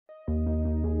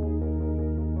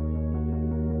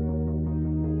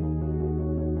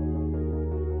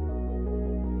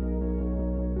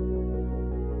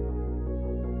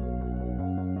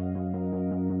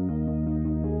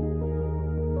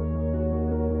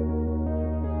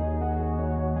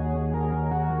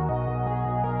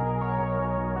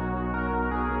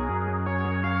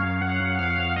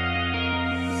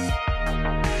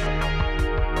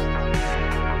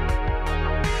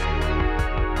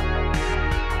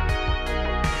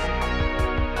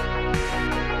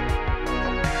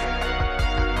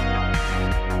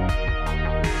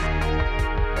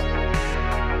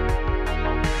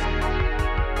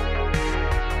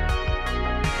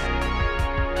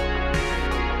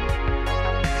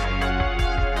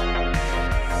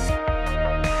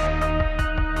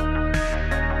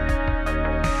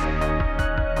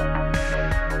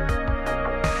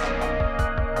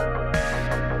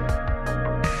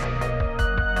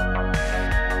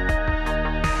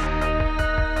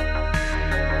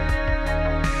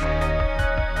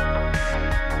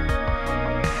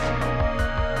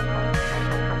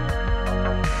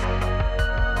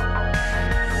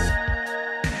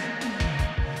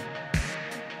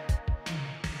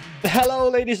Hello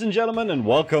ladies and gentlemen, and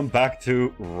welcome back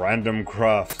to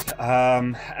Randomcraft.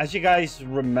 As you guys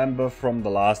remember from the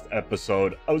last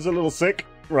episode, I was a little sick,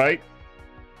 right?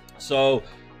 So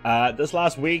this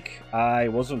last week I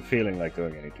wasn't feeling like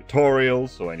doing any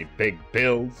tutorials or any big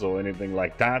builds or anything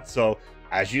like that. So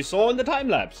as you saw in the time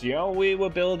lapse, you know, we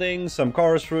were building some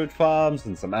chorus fruit farms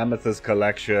and some amethyst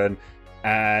collection,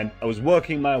 and I was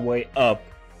working my way up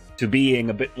to being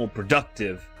a bit more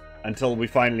productive until we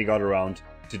finally got around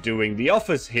to doing the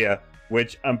office here,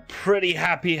 which I'm pretty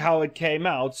happy how it came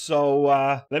out. So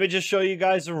let me just show you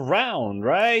guys around,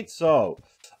 right? So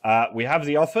we have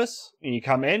the office, and you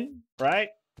come in, right?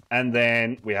 And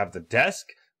then we have the desk,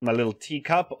 my little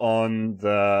teacup on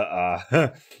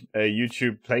the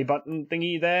YouTube play button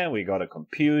thingy there. We got a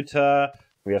computer,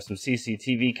 we have some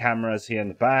CCTV cameras here in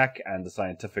the back, and the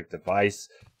scientific device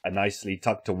nicely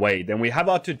tucked away. Then we have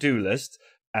our to-do list,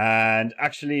 and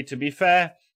actually, to be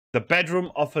fair, the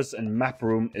bedroom, office, and map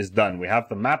room is done. We have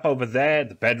the map over there.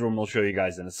 The bedroom I'll show you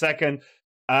guys in a second.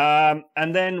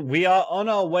 And then we are on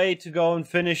our way to go and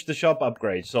finish the shop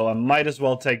upgrade. So I might as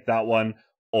well take that one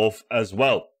off as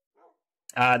well.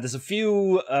 There's a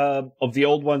few of the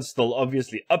old ones still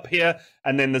obviously up here.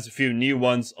 And then there's a few new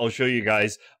ones I'll show you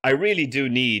guys. I really do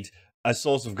need a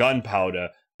source of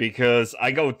gunpowder because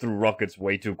I go through rockets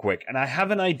way too quick. And I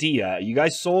have an idea. You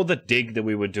guys saw the dig that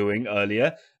we were doing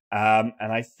earlier.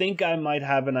 And I think I might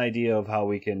have an idea of how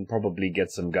we can probably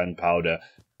get some gunpowder.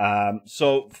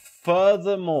 So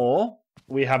furthermore,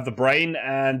 we have the brain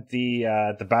and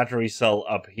the battery cell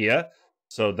up here.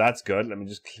 So that's good. Let me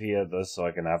just clear this so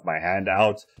I can have my hand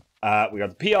out. We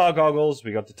got the PR goggles,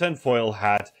 we got the tinfoil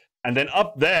hat, and then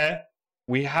up there,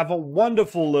 we have a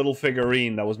wonderful little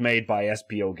figurine that was made by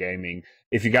SPO Gaming.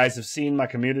 If you guys have seen my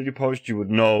community post, you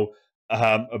would know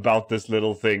about this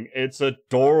little thing. It's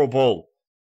adorable.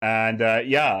 And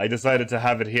yeah, I decided to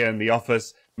have it here in the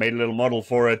office, made a little model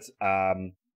for it.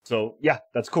 So yeah,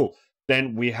 that's cool.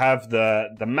 Then we have the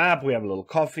map, we have a little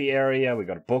coffee area, we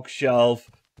got a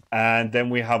bookshelf, and then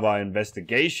we have our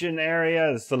investigation area.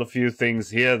 There's still a few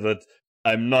things here that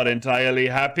I'm not entirely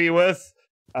happy with.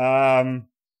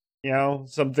 You know,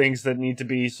 some things that need to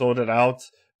be sorted out.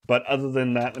 But other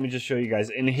than that, let me just show you guys.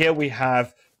 In here we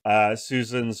have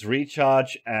Susan's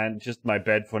recharge and just my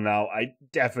bed for now. I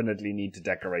definitely need to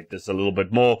decorate this a little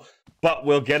bit more, but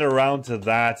we'll get around to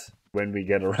that when we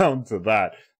get around to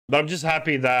that. But I'm just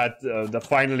happy that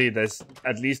finally there's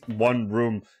at least one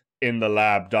room in the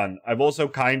lab done. I've also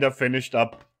kind of finished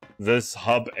up this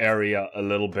hub area a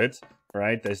little bit,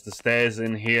 right? There's the stairs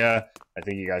in here. I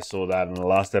think you guys saw that in the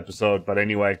last episode, but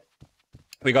anyway,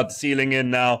 we got the ceiling in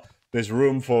now. There's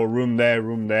room for a room there,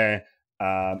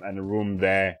 and a room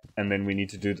there, and then we need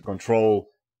to do the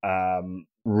control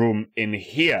room in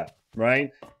here, right?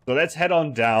 So let's head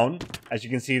on down. As you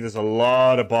can see, there's a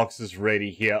lot of boxes ready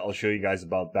here. I'll show you guys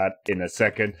about that in a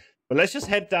second. But let's just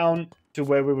head down to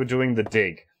where we were doing the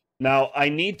dig. Now, I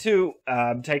need to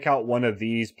take out one of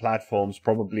these platforms,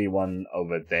 probably one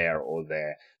over there or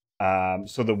there,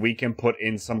 so that we can put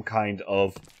in some kind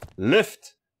of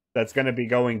lift that's going to be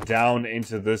going down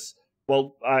into this.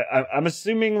 Well, I'm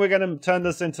assuming we're going to turn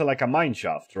this into like a mine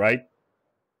shaft, right?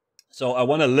 So I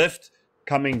want a lift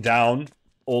coming down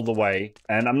all the way.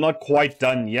 And I'm not quite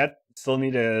done yet. Still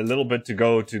need a little bit to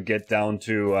go to get down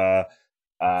to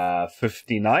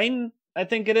 59, I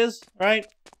think it is, right?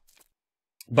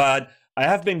 But I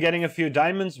have been getting a few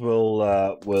diamonds.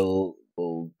 We'll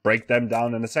break them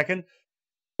down in a second.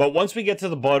 But once we get to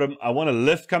the bottom, I want a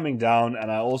lift coming down. And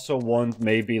I also want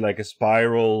maybe like a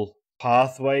spiral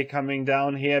pathway coming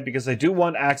down here, because I do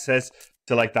want access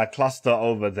to like that cluster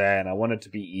over there, and I want it to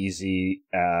be easy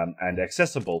and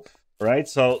accessible, right?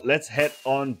 So let's head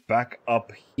on back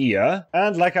up here.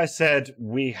 And like I said,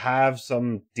 we have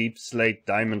some deep slate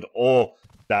diamond ore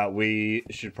that we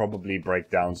should probably break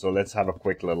down. So let's have a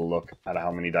quick little look at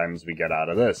how many diamonds we get out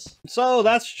of this. So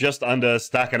that's just under a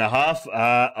stack and a half.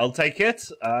 I'll take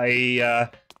it.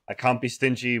 I can't be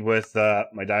stingy with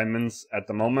my diamonds at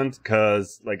the moment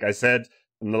because, like I said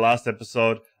in the last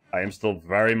episode, I am still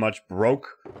very much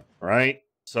broke, right?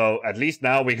 So at least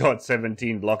now we got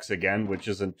 17 blocks again, which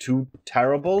isn't too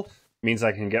terrible. Means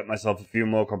I can get myself a few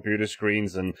more computer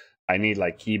screens, and I need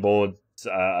like keyboards,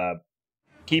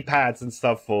 keypads and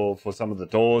stuff for some of the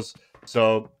doors.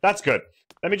 So that's good.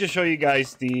 Let me just show you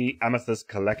guys the amethyst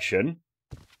collection.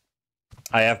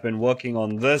 I have been working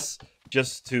on this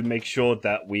just to make sure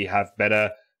that we have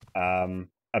better,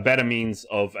 a better means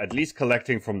of at least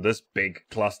collecting from this big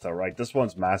cluster, right? This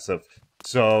one's massive.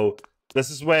 So this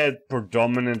is where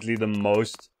predominantly the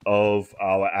most of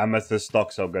our amethyst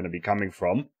stocks are going to be coming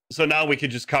from. So now we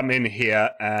could just come in here,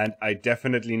 and I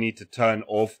definitely need to turn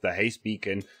off the haste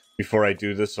beacon before I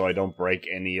do this so I don't break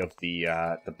any of the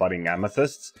budding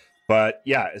amethysts. But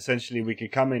yeah, essentially we can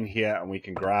come in here and we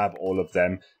can grab all of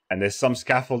them. And there's some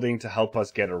scaffolding to help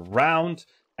us get around.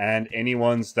 And any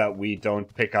ones that we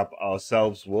don't pick up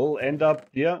ourselves will end up,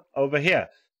 over here.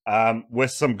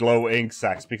 With some glow ink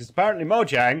sacks. Because apparently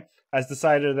Mojang has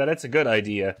decided that it's a good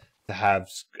idea to have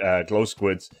glow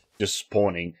squids just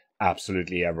spawning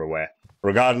absolutely everywhere,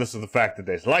 regardless of the fact that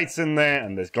there's lights in there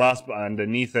and there's glass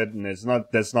underneath it, and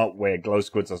that's not where glow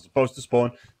squids are supposed to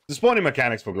spawn. The spawning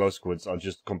mechanics for glow squids are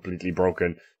just completely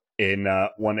broken in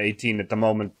 1.18 at the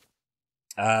moment.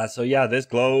 So yeah, there's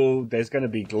going to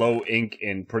be glow ink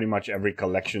in pretty much every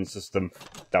collection system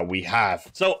that we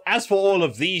have. So as for all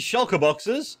of these shulker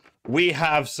boxes, we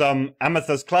have some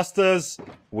amethyst clusters,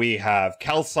 we have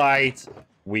calcite,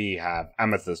 we have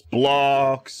amethyst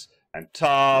blocks, and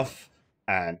tough,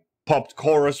 and popped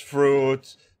chorus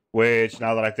fruit, which,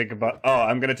 now that I think about... Oh,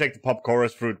 I'm going to take the popped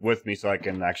chorus fruit with me so I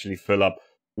can actually fill up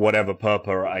whatever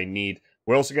purple I need.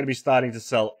 We're also going to be starting to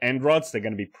sell end rods. They're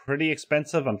going to be pretty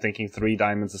expensive. I'm thinking 3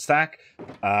 diamonds a stack.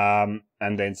 And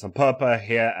then some purple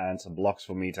here and some blocks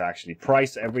for me to actually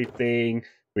price everything.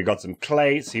 We got some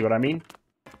clay. See what I mean?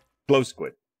 Glow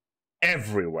squid.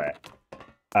 Everywhere.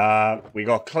 We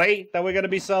got clay that we're going to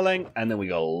be selling, and then we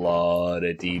got a lot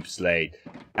of deep slate.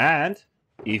 And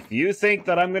if you think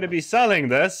that I'm going to be selling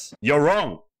this, you're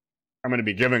wrong. I'm going to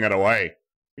be giving it away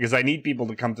because I need people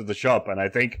to come to the shop, and I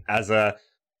think as a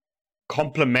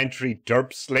complimentary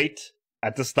derp slate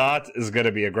at the start is going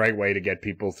to be a great way to get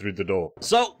people through the door.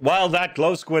 So while that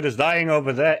glow squid is dying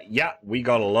over there, yeah, we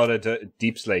got a lot of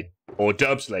deep slate, or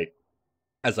derp slate,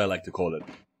 as I like to call it.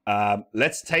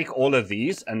 Let's take all of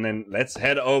these and then let's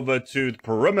head over to the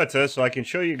perimeter so I can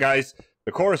show you guys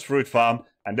the chorus fruit farm,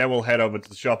 and then we'll head over to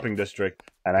the shopping district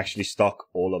and actually stock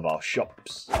all of our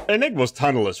shops. Enigma's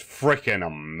tunnel is freaking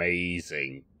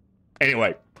amazing.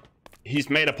 Anyway, he's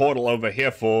made a portal over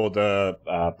here for the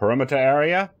perimeter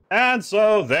area. And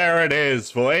so there it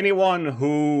is. For anyone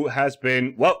who has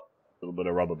been, well, a little bit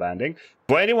of rubber banding.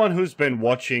 For anyone who's been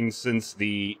watching since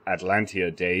the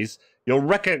Atlantia days, you'll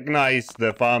recognize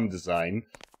the farm design.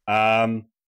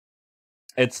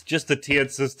 It's just a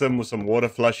tiered system with some water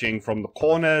flushing from the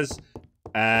corners.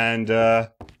 And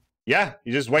yeah,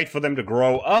 you just wait for them to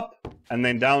grow up. And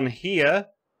then down here,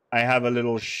 I have a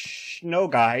little snow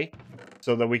guy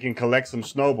so that we can collect some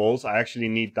snowballs. I actually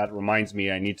need, that reminds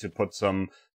me, I need to put some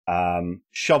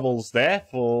shovels there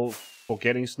for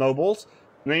getting snowballs.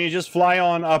 And then you just fly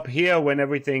on up here when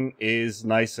everything is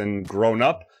nice and grown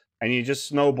up. And you just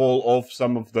snowball off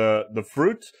some of the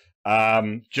fruit,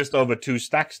 just over 2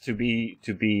 stacks to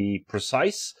be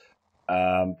precise,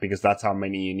 because that's how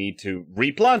many you need to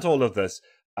replant all of this.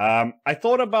 I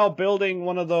thought about building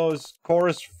one of those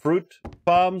chorus fruit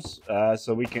farms,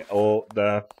 so we can, or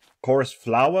the chorus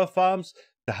flower farms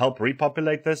to help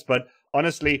repopulate this, but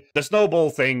honestly, the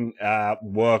snowball thing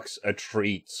works a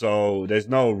treat, so there's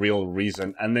no real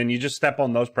reason. And then you just step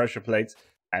on those pressure plates,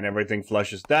 and everything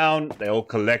flushes down. They all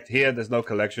collect here. There's no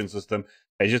collection system.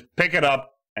 They just pick it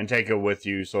up and take it with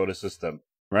you sort of system,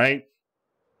 right?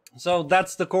 So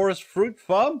that's the chorus fruit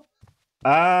farm.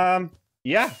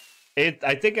 Yeah,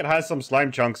 I think it has some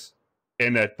slime chunks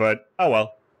in it, but oh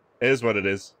well, it is what it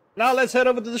is. Now let's head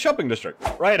over to the shopping district.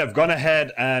 Right, I've gone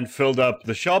ahead and filled up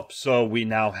the shop, so we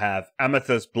now have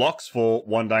amethyst blocks for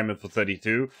 1 diamond for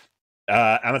 32.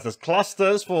 Amethyst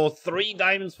clusters for 3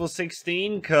 diamonds for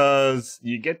 16, because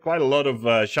you get quite a lot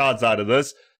of shards out of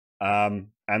this. And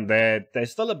they're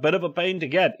still a bit of a pain to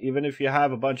get, even if you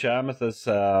have a bunch of amethyst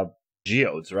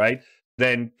geodes, right?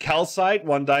 Then calcite,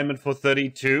 1 diamond for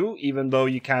 32, even though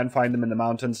you can find them in the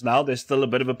mountains now, they're still a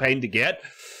bit of a pain to get.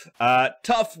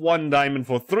 Tough, 1 diamond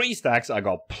for 3 stacks. I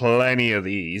got plenty of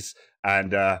these,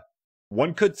 and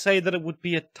one could say that it would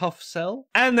be a tough sell.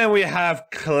 And then we have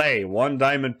clay, 1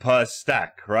 diamond per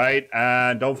stack, right?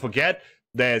 And don't forget,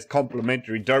 there's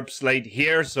complimentary derp slate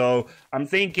here. So I'm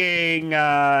thinking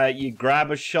you grab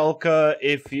a shulker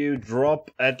if you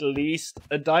drop at least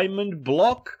a diamond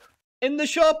block in the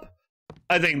shop.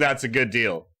 I think that's a good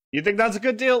deal. You think that's a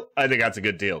good deal? I think that's a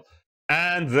good deal.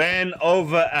 And then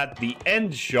over at the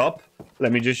end shop,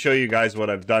 let me just show you guys what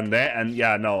I've done there. And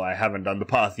yeah, no, I haven't done the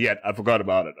path yet. I forgot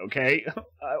about it, okay?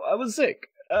 I was sick.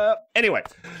 Anyway,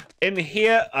 in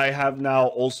here, I have now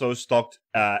also stocked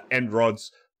end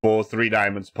rods for 3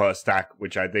 diamonds per stack,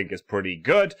 which I think is pretty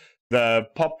good. The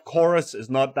pop chorus is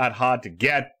not that hard to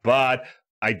get, but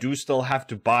I do still have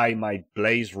to buy my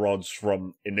blaze rods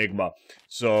from Enigma,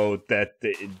 so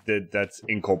that's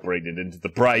incorporated into the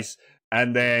price.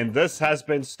 And then this has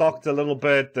been stocked a little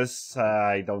bit. This,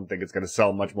 I don't think it's going to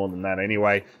sell much more than that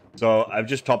anyway. So I've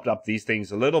just topped up these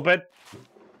things a little bit.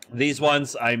 These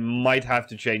ones, I might have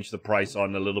to change the price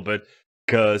on a little bit.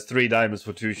 Because 3 diamonds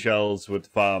for 2 shells with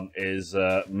farm is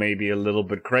maybe a little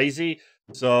bit crazy.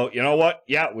 So, you know what?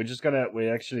 Yeah,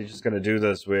 we're actually just gonna do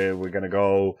this. We're gonna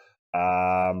go,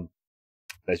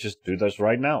 let's just do this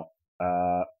right now.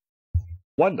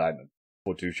 1 diamond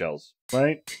for 2 shells,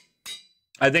 right?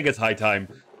 I think it's high time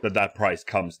that that price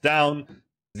comes down.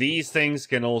 These things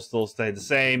can all still stay the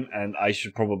same, and I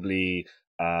should probably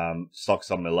stock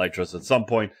some elytras at some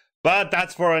point. But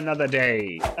that's for another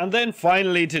day. And then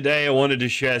finally today I wanted to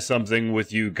share something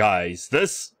with you guys.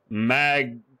 This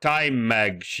Time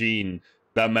Mag-chine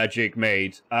that Magic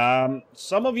made.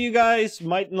 Some of you guys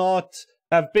might not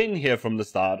have been here from the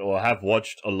start or have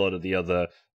watched a lot of the other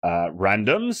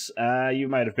randoms. You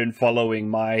might have been following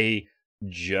my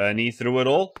journey through it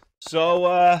all.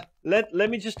 So let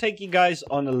me just take you guys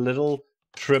on a little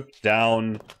trip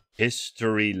down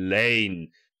history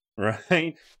lane,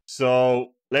 right?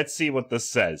 So let's see what this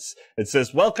says. It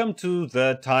says, welcome to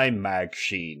the Time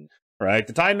Mag-chine. Right?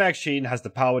 The Time Mag-chine has the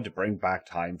power to bring back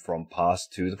time from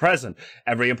past to the present.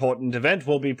 Every important event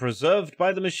will be preserved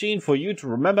by the machine for you to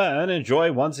remember and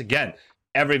enjoy once again.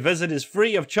 Every visit is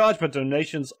free of charge, but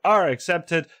donations are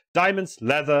accepted. Diamonds,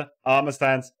 leather, armor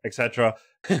stands, etc.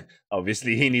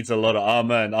 Obviously, he needs a lot of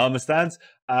armor and armor stands.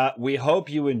 We hope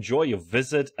you enjoy your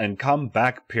visit and come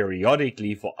back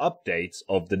periodically for updates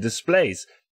of the displays.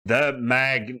 The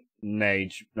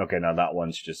Mag-chine... Okay, now that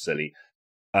one's just silly.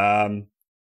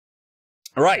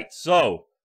 Right, so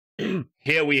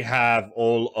here we have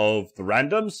all of the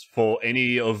randoms. For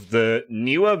any of the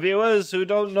newer viewers who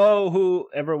don't know who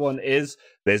everyone is,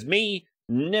 there's me,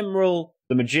 Nimrel,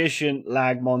 the Magician,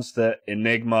 Lag Monster,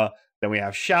 Enigma. Then we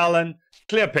have Shallan,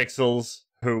 Clear Pixels,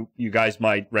 who you guys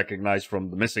might recognize from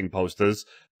the missing posters,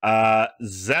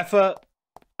 Zephyr,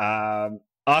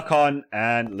 Archon,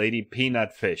 and Lady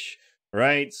Peanut Fish.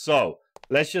 Right, so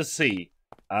let's just see.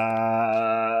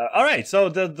 Alright, so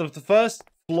the first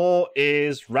floor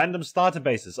is random starter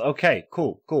bases. Okay,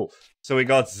 cool. So we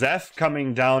got Zeph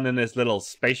coming down in his little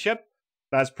spaceship.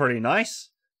 That's pretty nice.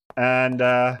 And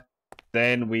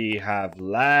then we have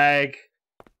Lag,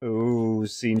 who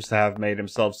seems to have made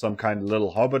himself some kind of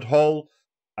little hobbit hole.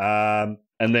 And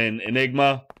then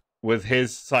Enigma with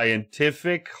his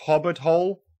scientific hobbit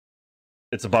hole.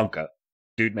 It's a bunker.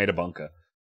 Dude made a bunker.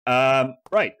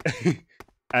 Right.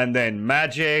 And then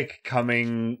Magic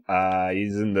coming,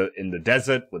 he's in the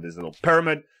desert with his little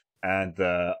pyramid, and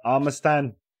the armor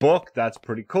stand book, that's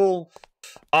pretty cool.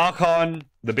 Archon,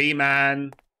 the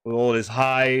bee-man, with all his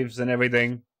hives and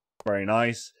everything, very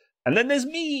nice. And then there's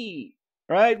me,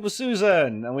 right, with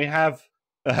Susan, and we have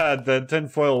the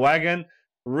tinfoil wagon.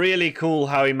 Really cool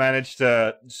how he managed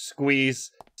to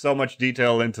squeeze so much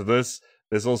detail into this.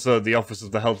 There's also the Office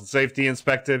of the Health and Safety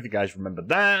Inspector, if you guys remember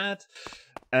that.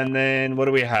 And then, what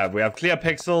do we have? We have Clear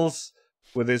Pixels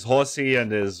with his horsey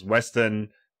and his Western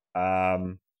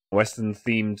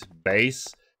themed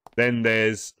base. Then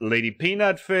there's Lady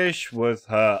Peanut Fish with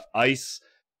her ice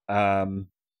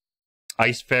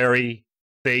fairy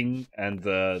thing and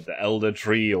the elder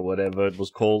tree or whatever it was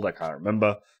called. I can't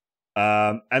remember.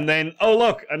 And then, oh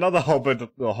look, another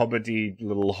hobbity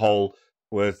little hole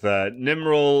with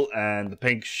Nimrel and the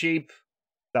pink sheep.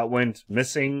 That went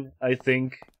missing, I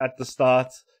think, at the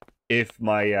start, if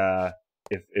my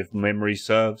if memory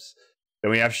serves.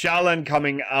 Then we have Shallan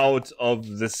coming out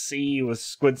of the sea with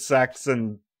squid sacks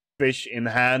and fish in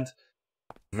hand.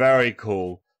 Very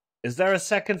cool. Is there a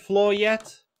second floor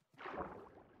yet?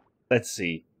 Let's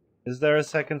see. Is there a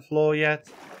second floor yet?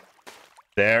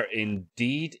 There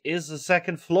indeed is a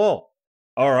second floor.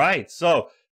 All right, so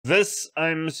this,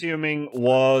 I'm assuming,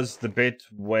 was the bit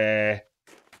where...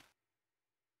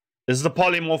 This is the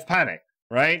polymorph panic,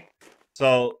 right?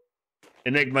 So,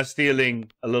 Enigma stealing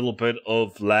a little bit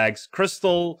of Lag's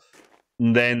crystal,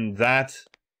 and then that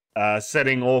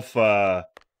setting off a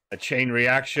chain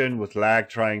reaction with Lag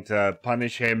trying to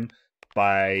punish him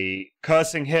by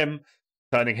cursing him,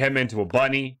 turning him into a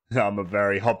bunny. I'm a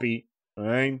very hoppy,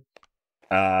 right?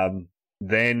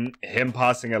 Then him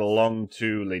passing it along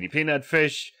to Lady Peanut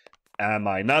Fish. Am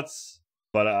I nuts?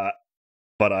 But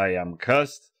I am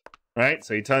cursed. Right,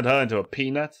 so he turned her into a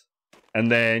peanut,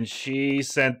 and then she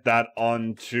sent that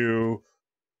on to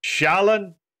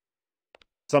Shallan.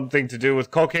 Something to do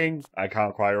with cooking. I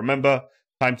can't quite remember.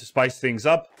 Time to spice things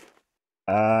up.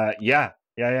 Yeah.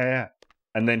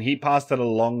 And then he passed it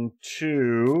along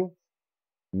to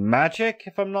Magic,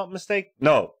 if I'm not mistaken.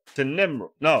 No, to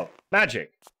Nimrod. No,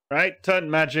 Magic. Right,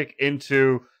 turned Magic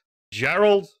into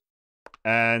Gerald.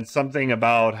 and something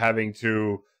about having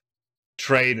to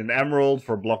trade an emerald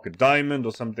for a block of diamond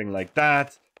or something like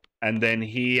that. And then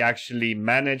he actually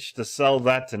managed to sell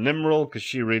that to Nimrod because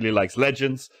she really likes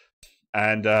legends.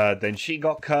 And then she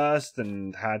got cursed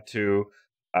and had to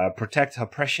protect her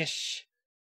precious,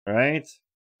 right?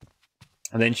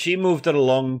 And then she moved it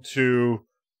along to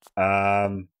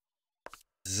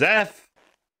Zeph,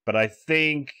 but I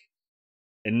think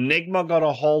Enigma got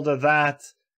a hold of that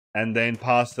and then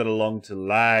passed it along to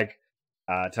Lag,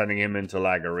 turning him into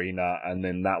Lag Arena, and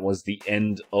then that was the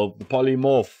end of the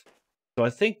polymorph. So I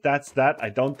think that's that. I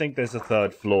don't think there's a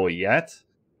third floor yet.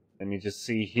 Let me just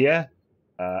see here.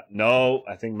 No,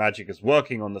 I think Magic is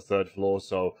working on the third floor,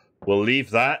 so we'll leave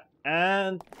that.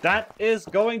 And that is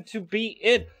going to be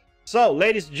it. So,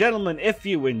 ladies and gentlemen, if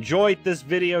you enjoyed this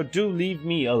video, do leave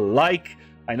me a like.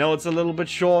 I know it's a little bit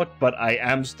short, but I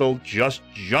am still just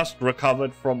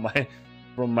recovered from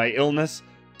my illness.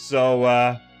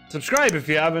 So, subscribe if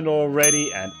you haven't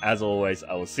already. And as always,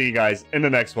 I will see you guys in the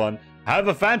next one. Have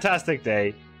a fantastic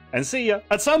day, and see ya.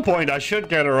 At some point, I should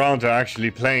get around to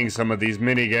actually playing some of these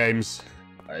mini games.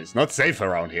 It's not safe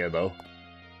around here, though.